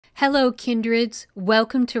Hello, kindreds.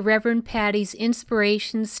 Welcome to Reverend Patty's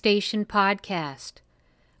Inspiration Station podcast.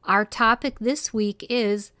 Our topic this week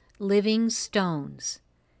is living stones.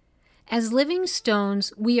 As living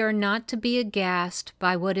stones, we are not to be aghast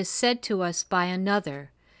by what is said to us by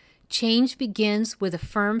another. Change begins with a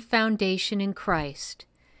firm foundation in Christ.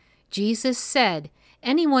 Jesus said,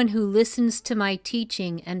 "Anyone who listens to my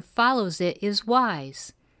teaching and follows it is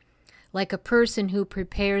wise." Like a person who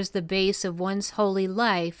prepares the base of one's holy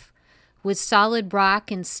life with solid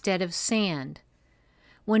rock instead of sand.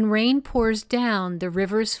 When rain pours down, the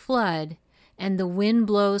rivers flood, and the wind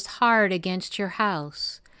blows hard against your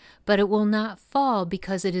house, but it will not fall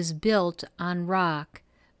because it is built on rock.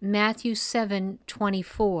 Matthew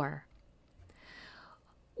 7:24.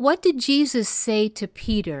 What did Jesus say to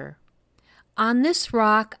Peter? "On this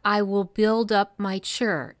rock I will build up my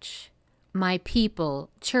church." My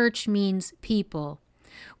people. Church means people.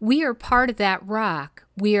 We are part of that rock.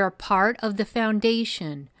 We are part of the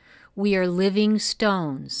foundation. We are living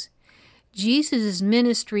stones. Jesus'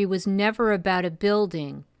 ministry was never about a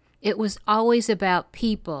building. It was always about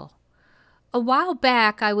people. A while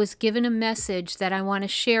back, I was given a message that I want to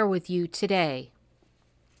share with you today.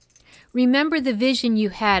 Remember the vision you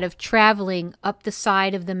had of traveling up the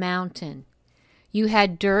side of the mountain. You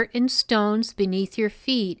had dirt and stones beneath your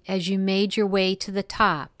feet as you made your way to the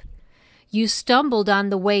top. You stumbled on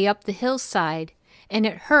the way up the hillside, and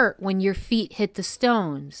it hurt when your feet hit the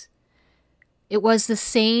stones. It was the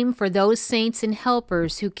same for those saints and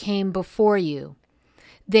helpers who came before you.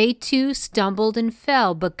 They too stumbled and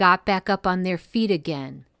fell, but got back up on their feet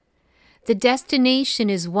again. The destination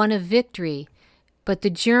is one of victory, but the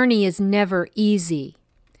journey is never easy.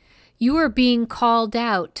 You are being called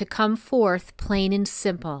out to come forth plain and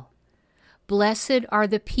simple. Blessed are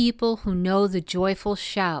the people who know the joyful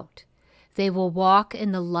shout. They will walk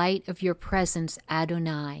in the light of your presence,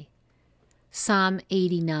 Adonai. Psalm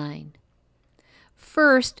 89.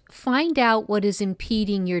 First, find out what is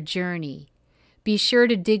impeding your journey. Be sure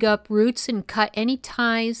to dig up roots and cut any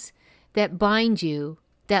ties that bind you,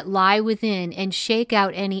 that lie within, and shake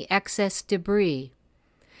out any excess debris.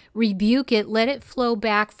 Rebuke it, let it flow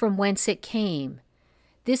back from whence it came.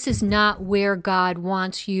 This is not where God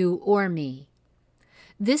wants you or me.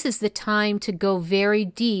 This is the time to go very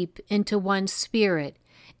deep into one's spirit,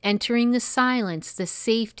 entering the silence, the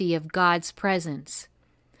safety of God's presence.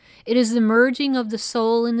 It is the merging of the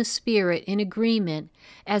soul and the spirit in agreement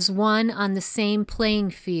as one on the same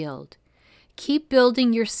playing field. Keep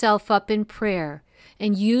building yourself up in prayer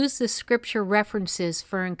and use the scripture references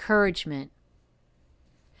for encouragement.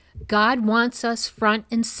 God wants us front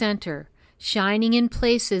and center, shining in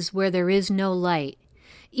places where there is no light.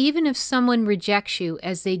 Even if someone rejects you,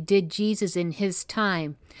 as they did Jesus in his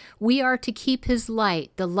time, we are to keep his light,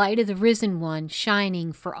 the light of the risen one,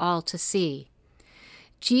 shining for all to see.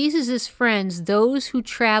 Jesus' friends, those who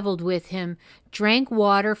traveled with him, drank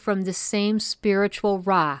water from the same spiritual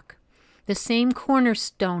rock, the same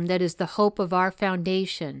cornerstone that is the hope of our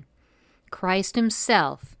foundation, Christ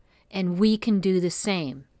himself, and we can do the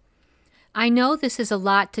same. I know this is a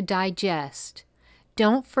lot to digest.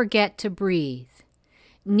 Don't forget to breathe.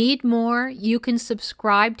 Need more? You can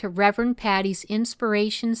subscribe to Reverend Patty's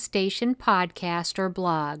Inspiration Station podcast or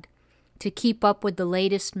blog to keep up with the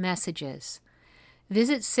latest messages.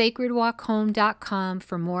 Visit sacredwalkhome.com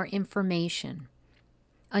for more information.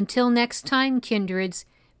 Until next time, kindreds,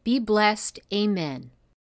 be blessed. Amen.